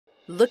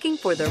Looking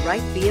for the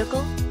right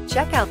vehicle?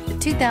 Check out the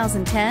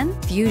 2010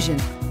 Fusion.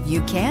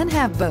 You can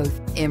have both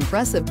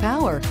impressive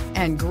power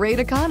and great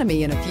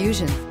economy in a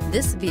Fusion.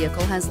 This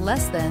vehicle has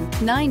less than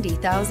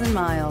 90,000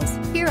 miles.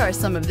 Here are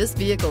some of this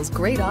vehicle's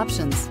great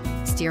options: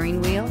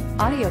 steering wheel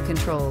audio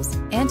controls,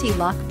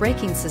 anti-lock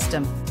braking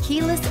system,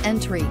 keyless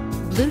entry,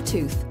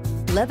 Bluetooth,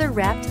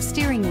 leather-wrapped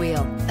steering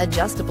wheel,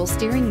 adjustable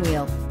steering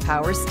wheel,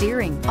 power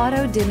steering,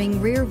 auto-dimming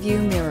rear view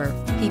mirror,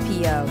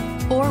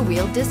 PPO,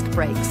 four-wheel disc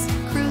brakes,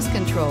 cruise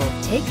control.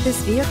 Take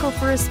this vehicle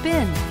for a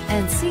spin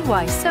and see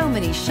why so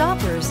many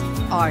shoppers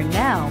are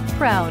now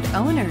proud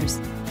owners.